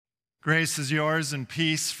Grace is yours and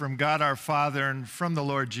peace from God our Father and from the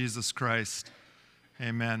Lord Jesus Christ.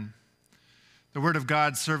 Amen. The Word of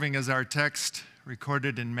God serving as our text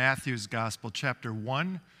recorded in Matthew's Gospel, chapter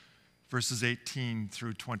 1, verses 18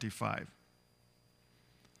 through 25.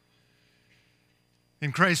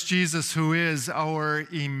 In Christ Jesus, who is our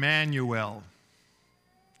Immanuel,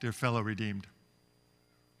 dear fellow redeemed.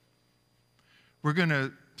 We're going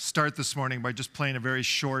to start this morning by just playing a very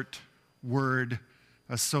short word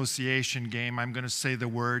association game. I'm going to say the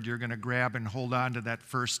word. You're going to grab and hold on to that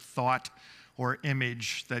first thought or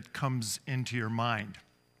image that comes into your mind.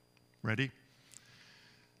 Ready?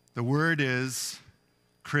 The word is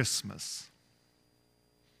Christmas.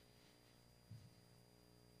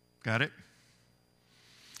 Got it?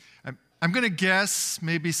 I'm going to guess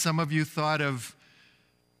maybe some of you thought of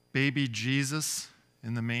baby Jesus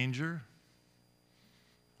in the manger.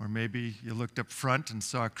 Or maybe you looked up front and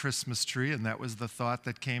saw a Christmas tree and that was the thought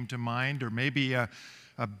that came to mind. Or maybe a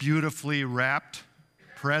beautifully wrapped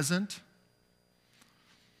present.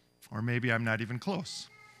 Or maybe I'm not even close.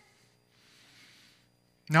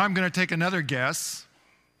 Now I'm going to take another guess.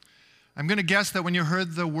 I'm going to guess that when you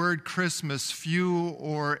heard the word Christmas, few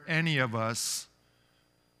or any of us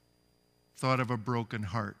thought of a broken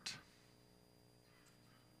heart.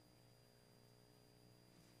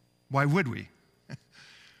 Why would we?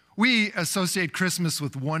 We associate Christmas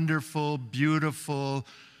with wonderful, beautiful,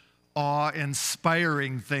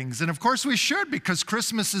 awe-inspiring things. And of course we should, because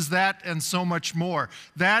Christmas is that and so much more.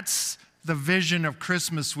 That's the vision of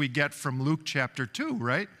Christmas we get from Luke chapter 2,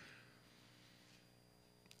 right?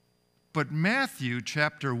 But Matthew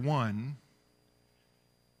chapter 1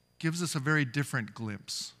 gives us a very different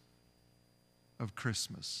glimpse of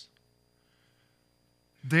Christmas.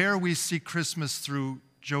 There we see Christmas through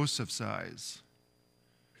Joseph's eyes.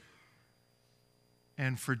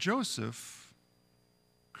 And for Joseph,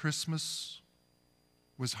 Christmas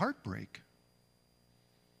was heartbreak.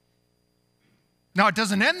 Now, it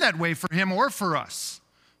doesn't end that way for him or for us.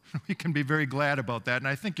 We can be very glad about that, and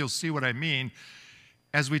I think you'll see what I mean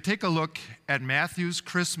as we take a look at Matthew's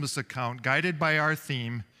Christmas account, guided by our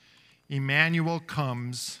theme, Immanuel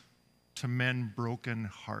comes to mend broken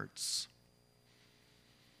hearts.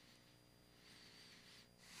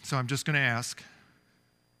 So I'm just going to ask,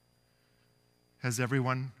 has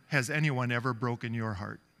anyone ever broken your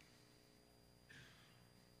heart?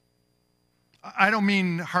 I don't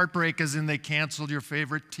mean heartbreak as in they canceled your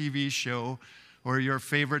favorite TV show or your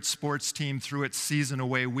favorite sports team threw its season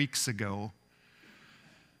away weeks ago.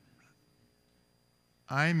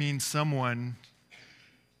 I mean someone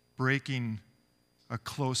breaking a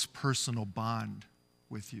close personal bond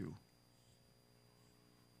with you.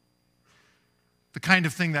 The kind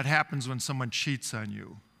of thing that happens when someone cheats on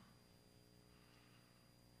you.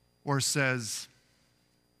 Or says,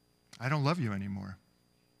 I don't love you anymore.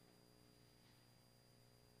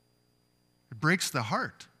 It breaks the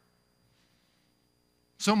heart.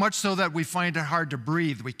 So much so that we find it hard to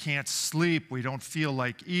breathe. We can't sleep. We don't feel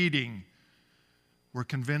like eating. We're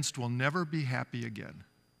convinced we'll never be happy again.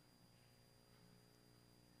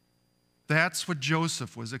 That's what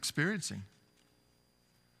Joseph was experiencing.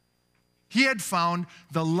 He had found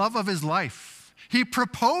the love of his life. He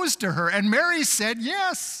proposed to her, and Mary said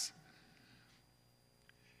yes.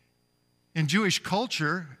 In Jewish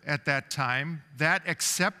culture at that time, that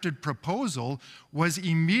accepted proposal was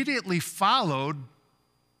immediately followed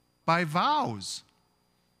by vows.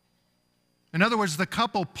 In other words, the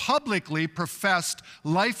couple publicly professed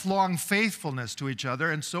lifelong faithfulness to each other,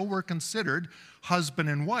 and so were considered husband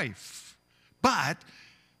and wife. But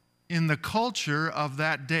in the culture of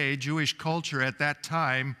that day, Jewish culture at that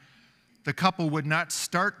time, the couple would not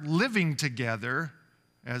start living together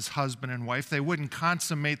as husband and wife. They wouldn't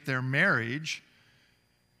consummate their marriage.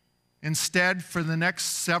 Instead, for the next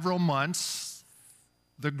several months,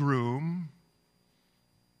 the groom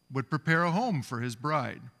would prepare a home for his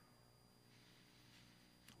bride,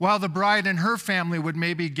 while the bride and her family would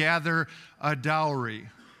maybe gather a dowry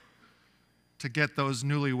to get those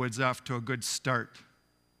newlyweds off to a good start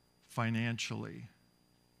financially.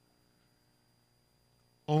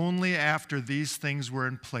 Only after these things were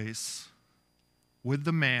in place would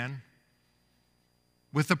the man,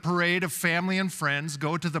 with a parade of family and friends,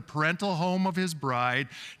 go to the parental home of his bride,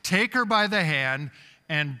 take her by the hand,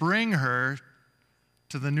 and bring her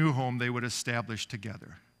to the new home they would establish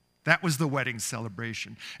together. That was the wedding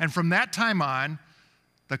celebration. And from that time on,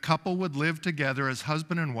 the couple would live together as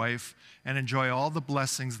husband and wife and enjoy all the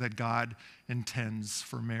blessings that God intends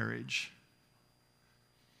for marriage.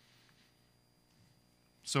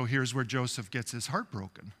 So here's where Joseph gets his heart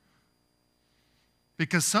broken.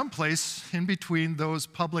 Because someplace in between those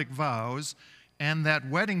public vows and that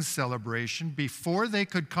wedding celebration, before they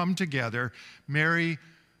could come together, Mary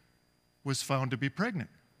was found to be pregnant.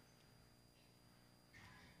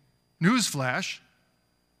 Newsflash,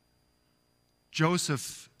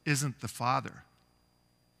 Joseph isn't the father.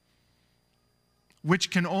 Which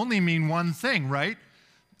can only mean one thing, right?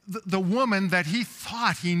 The woman that he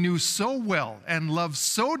thought he knew so well and loved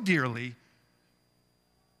so dearly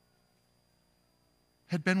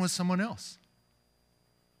had been with someone else.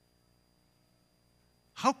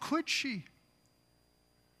 How could she?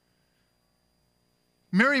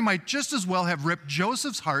 Mary might just as well have ripped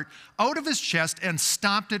Joseph's heart out of his chest and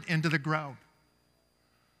stomped it into the ground.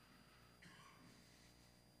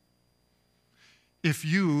 If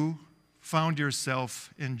you found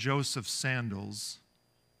yourself in Joseph's sandals,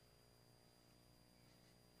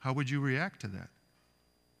 how would you react to that?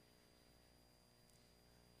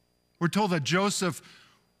 We're told that Joseph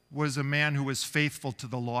was a man who was faithful to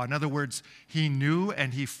the law. In other words, he knew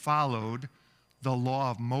and he followed the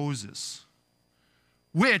law of Moses,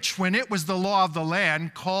 which, when it was the law of the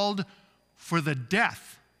land, called for the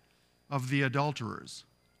death of the adulterers.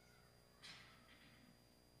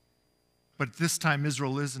 But this time,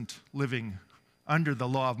 Israel isn't living under the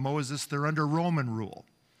law of Moses. They're under Roman rule.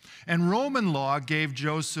 And Roman law gave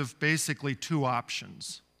Joseph basically two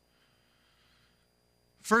options.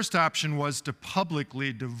 First option was to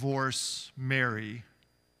publicly divorce Mary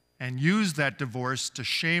and use that divorce to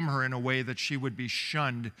shame her in a way that she would be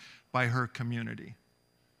shunned by her community.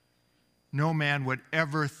 No man would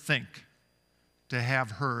ever think to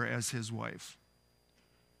have her as his wife.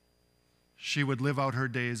 She would live out her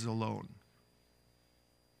days alone.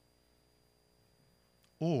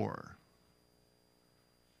 Or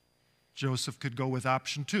Joseph could go with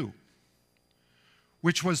option two,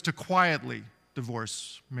 which was to quietly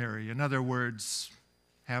divorce Mary. In other words,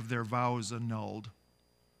 have their vows annulled.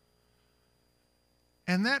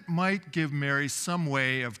 And that might give Mary some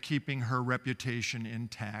way of keeping her reputation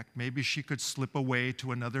intact. Maybe she could slip away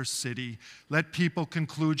to another city, let people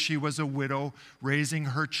conclude she was a widow, raising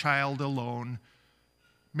her child alone.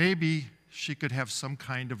 Maybe she could have some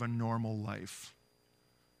kind of a normal life.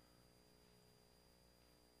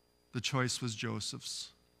 The choice was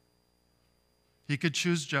Joseph's. He could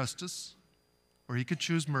choose justice, or he could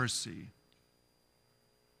choose mercy.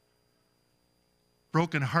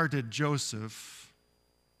 Broken-hearted Joseph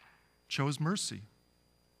chose mercy.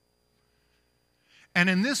 And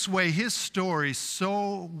in this way, his story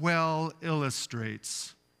so well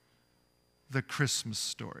illustrates the Christmas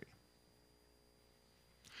story.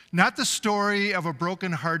 Not the story of a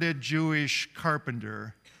broken-hearted Jewish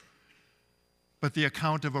carpenter, but the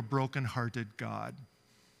account of a broken-hearted God.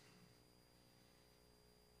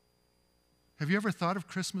 Have you ever thought of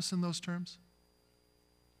Christmas in those terms?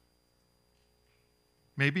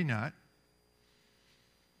 Maybe not.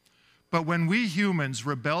 But when we humans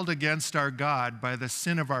rebelled against our God by the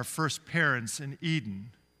sin of our first parents in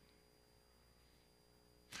Eden,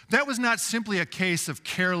 that was not simply a case of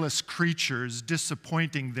careless creatures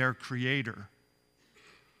disappointing their Creator.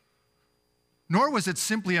 Nor was it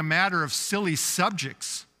simply a matter of silly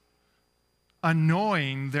subjects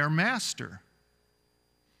annoying their master.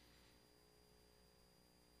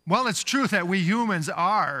 While it's true that we humans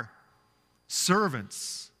are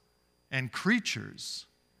servants and creatures,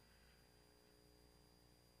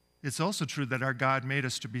 it's also true that our God made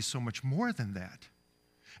us to be so much more than that.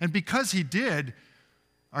 And because he did,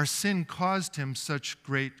 our sin caused him such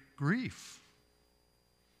great grief.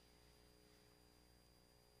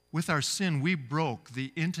 With our sin, we broke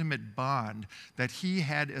the intimate bond that he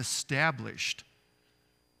had established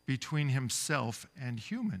between himself and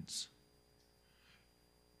humans.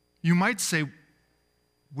 You might say,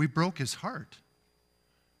 we broke his heart.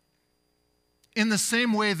 In the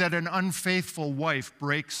same way that an unfaithful wife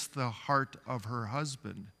breaks the heart of her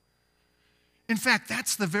husband. In fact,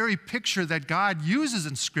 that's the very picture that God uses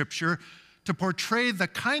in Scripture to portray the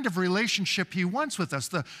kind of relationship he wants with us,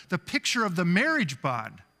 the picture of the marriage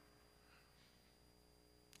bond.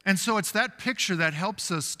 And so it's that picture that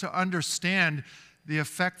helps us to understand the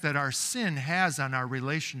effect that our sin has on our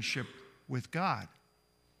relationship with God.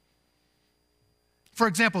 For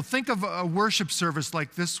example, think of a worship service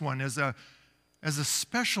like this one as a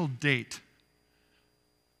special date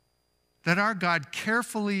that our God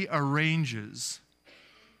carefully arranges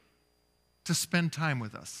to spend time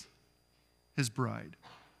with us, his bride.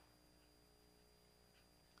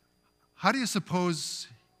 How do you suppose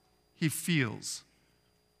he feels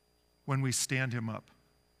when we stand him up?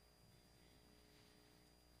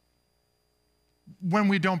 When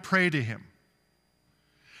we don't pray to him?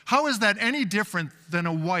 How is that any different than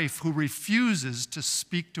a wife who refuses to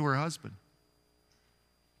speak to her husband?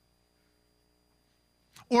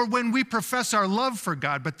 Or when we profess our love for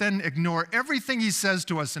God, but then ignore everything he says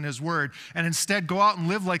to us in his word and instead go out and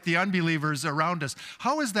live like the unbelievers around us.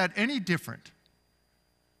 How is that any different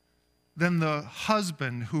than the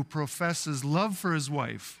husband who professes love for his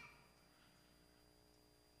wife,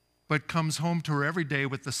 but comes home to her every day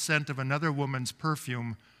with the scent of another woman's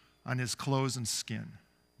perfume on his clothes and skin?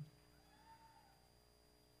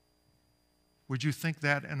 Would you think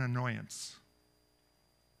that an annoyance?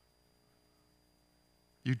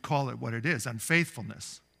 You'd call it what it is,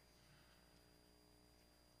 unfaithfulness.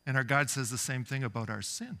 And our God says the same thing about our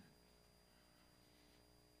sin.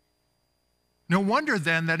 No wonder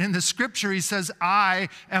then that in the scripture he says, I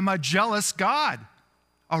am a jealous God,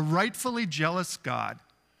 a rightfully jealous God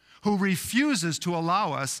who refuses to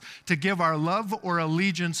allow us to give our love or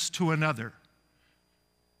allegiance to another.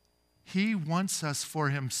 He wants us for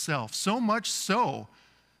himself, so much so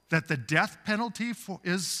that the death penalty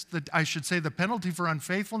the penalty for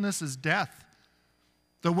unfaithfulness is death.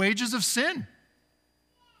 The wages of sin.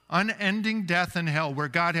 Unending death and hell, where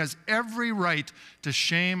God has every right to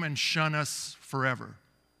shame and shun us forever.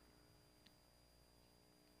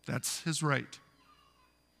 That's his right.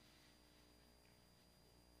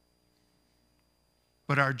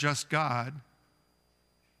 But our just God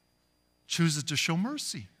chooses to show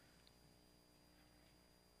mercy.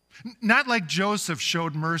 Not like Joseph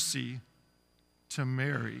showed mercy to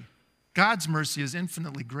Mary. God's mercy is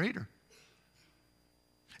infinitely greater.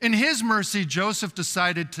 In his mercy, Joseph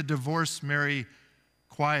decided to divorce Mary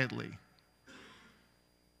quietly.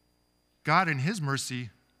 God, in his mercy,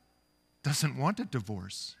 doesn't want a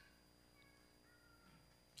divorce.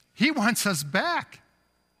 He wants us back.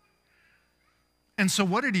 And so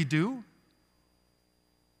what did he do?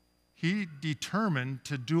 He determined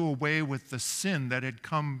to do away with the sin that had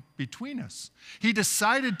come between us. He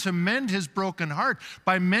decided to mend his broken heart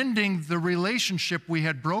by mending the relationship we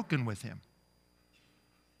had broken with him.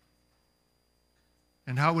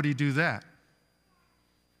 And how would he do that?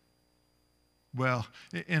 Well,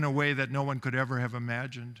 in a way that no one could ever have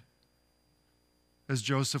imagined, as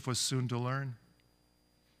Joseph was soon to learn.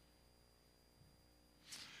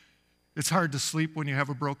 It's hard to sleep when you have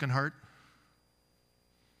a broken heart.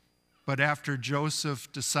 But after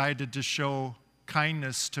Joseph decided to show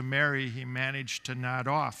kindness to Mary, he managed to nod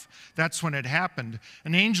off. That's when it happened.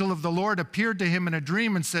 An angel of the Lord appeared to him in a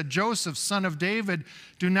dream and said, Joseph, son of David,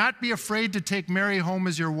 do not be afraid to take Mary home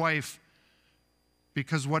as your wife,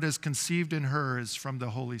 because what is conceived in her is from the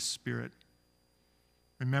Holy Spirit.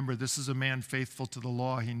 Remember, this is a man faithful to the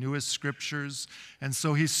law. He knew his scriptures, and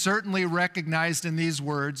so he certainly recognized in these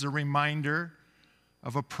words a reminder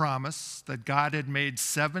of a promise that God had made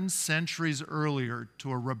 7 centuries earlier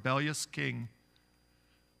to a rebellious king,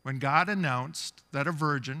 when God announced that a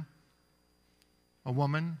virgin, a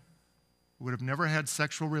woman who would have never had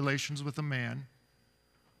sexual relations with a man,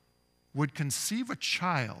 would conceive a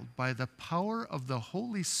child by the power of the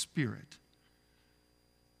Holy Spirit,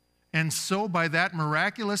 and so by that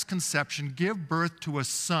miraculous conception give birth to a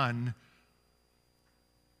son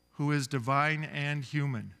who is divine and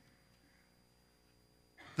human.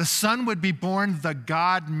 The son would be born the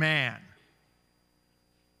God-man.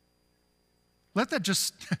 Let that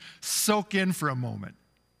just soak in for a moment.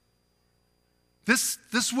 This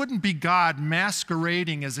wouldn't be God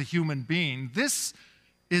masquerading as a human being. This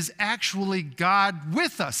is actually God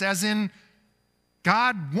with us, as in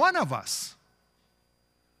God one of us.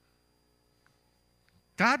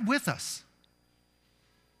 God with us.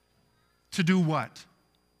 To do what?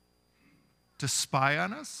 To spy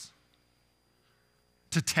on us?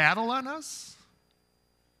 To tattle on us?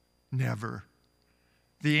 Never.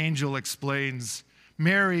 The angel explains,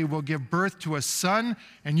 Mary will give birth to a son,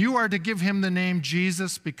 and you are to give him the name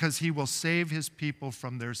Jesus, because he will save his people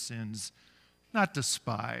from their sins. Not to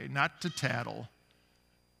spy, not to tattle,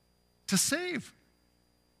 to save.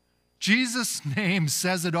 Jesus' name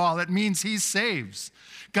says it all. It means he saves.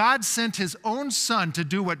 God sent his own son to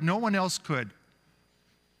do what no one else could.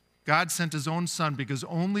 God sent his own son because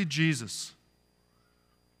only Jesus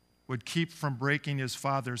would keep from breaking his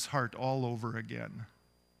Father's heart all over again.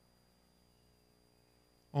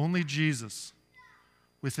 Only Jesus,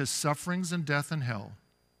 with his sufferings and death and hell,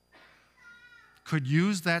 could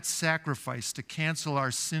use that sacrifice to cancel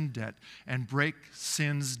our sin debt and break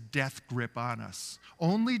sin's death grip on us.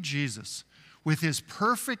 Only Jesus, with his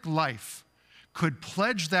perfect life, could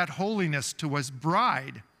pledge that holiness to his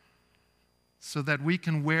bride so that we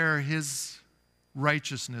can wear his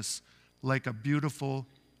righteousness like a beautiful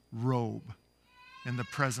robe in the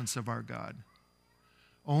presence of our God.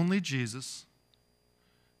 Only Jesus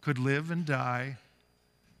could live and die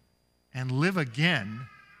and live again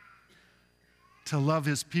to love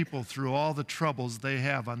his people through all the troubles they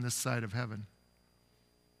have on this side of heaven.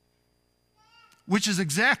 Which is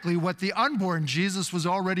exactly what the unborn Jesus was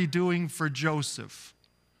already doing for Joseph.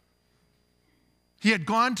 He had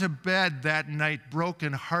gone to bed that night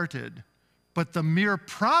brokenhearted, but the mere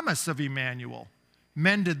promise of Immanuel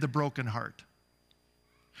mended the broken heart.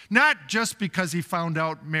 Not just because he found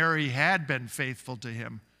out Mary had been faithful to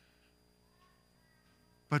him,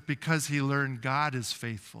 but because he learned God is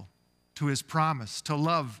faithful to his promise to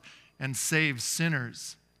love and save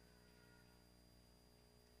sinners.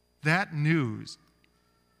 That news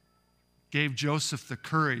gave Joseph the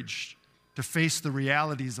courage to face the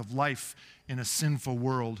realities of life in a sinful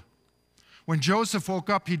world. When Joseph woke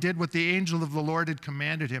up, he did what the angel of the Lord had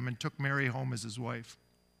commanded him and took Mary home as his wife.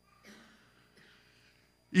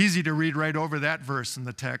 Easy to read right over that verse in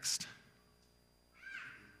the text.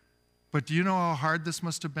 But do you know how hard this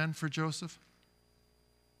must have been for Joseph?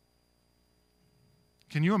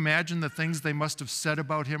 Can you imagine the things they must have said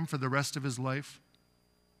about him for the rest of his life?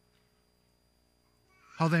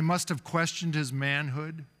 How they must have questioned his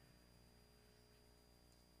manhood,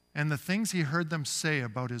 and the things he heard them say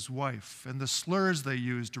about his wife, and the slurs they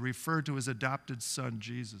used to refer to his adopted son,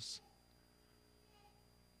 Jesus.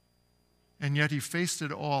 And yet he faced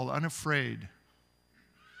it all unafraid,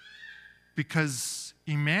 because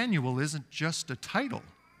Immanuel isn't just a title.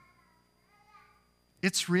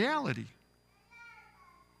 It's reality.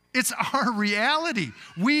 It's our reality.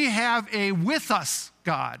 We have a with us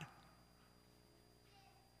God.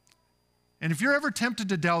 And if you're ever tempted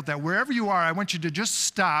to doubt that, wherever you are, I want you to just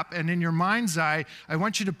stop, and in your mind's eye, I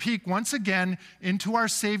want you to peek once again into our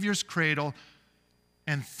Savior's cradle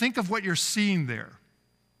and think of what you're seeing there.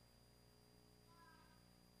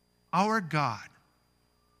 Our God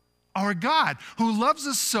who loves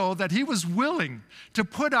us so that he was willing to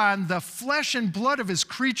put on the flesh and blood of his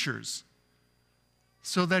creatures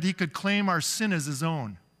so that he could claim our sin as his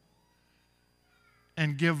own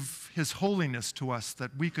and give his holiness to us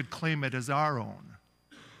that we could claim it as our own.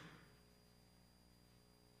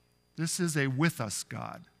 This is a with us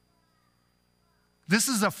God. This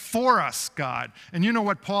is a for us God. And you know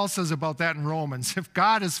what Paul says about that in Romans. If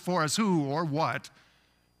God is for us, who or what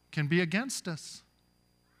can be against us?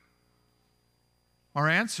 Our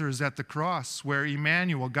answer is at the cross, where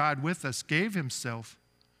Immanuel, God with us, gave himself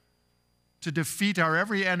to defeat our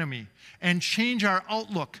every enemy and change our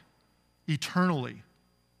outlook eternally.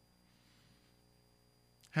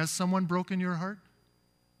 Has someone broken your heart?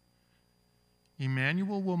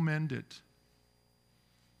 Immanuel will mend it.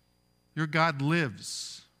 Your God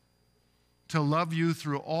lives to love you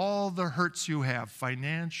through all the hurts you have,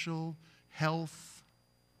 financial, health,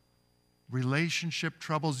 relationship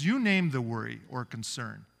troubles, you name the worry or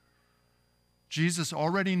concern. Jesus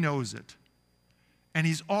already knows it, and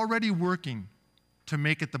he's already working to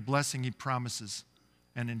make it the blessing he promises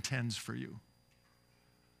and intends for you.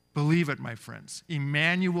 Believe it, my friends.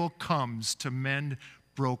 Immanuel comes to mend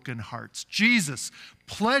broken hearts. Jesus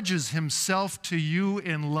pledges himself to you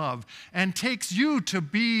in love and takes you to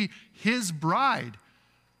be his bride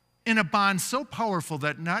in a bond so powerful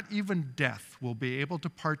that not even death will be able to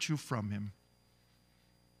part you from him.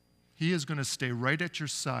 He is going to stay right at your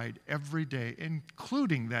side every day,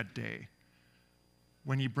 including that day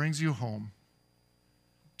when he brings you home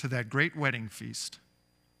to that great wedding feast,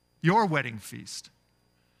 your wedding feast,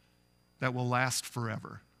 that will last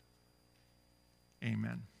forever.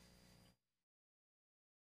 Amen.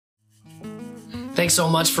 Thanks so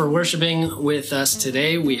much for worshiping with us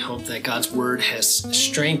today. We hope that God's word has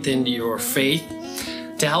strengthened your faith.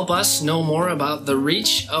 To help us know more about the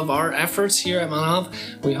reach of our efforts here at Mount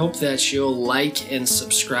Olive, we hope that you'll like and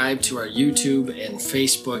subscribe to our YouTube and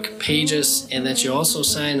Facebook pages, and that you also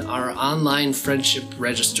sign our online friendship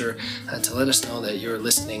register to let us know that you're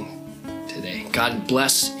listening today. God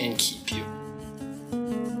bless and keep you.